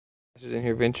Is in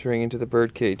here venturing into the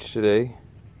bird cage today,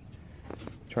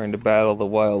 trying to battle the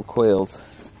wild quails,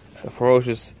 the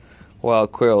ferocious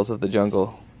wild quails of the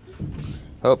jungle.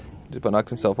 Oh, just about knocked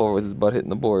himself over with his butt hitting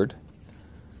the board.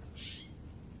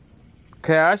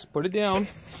 Cash, put it down.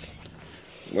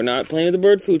 We're not playing with the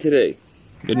bird food today.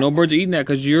 There's no birds eating that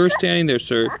because you're standing there,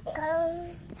 sir.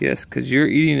 Yes, because you're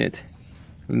eating it.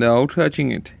 No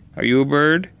touching it. Are you a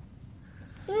bird?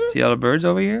 See all the birds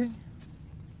over here?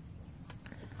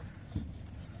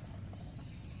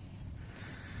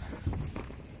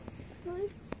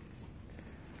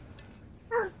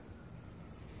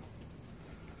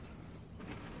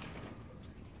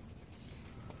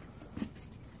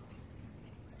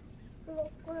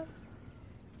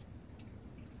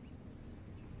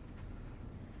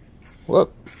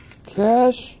 Whoop.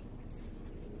 Cash?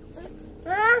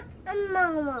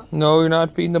 No, you're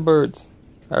not feeding the birds.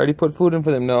 I already put food in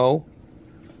for them. No.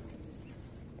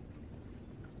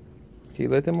 Okay,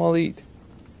 let them all eat.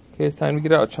 Okay, it's time to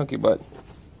get out, chunky butt.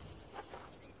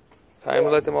 Time to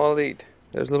let them all eat.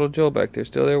 There's little Joe back there,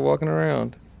 still there walking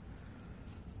around.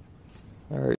 Alright.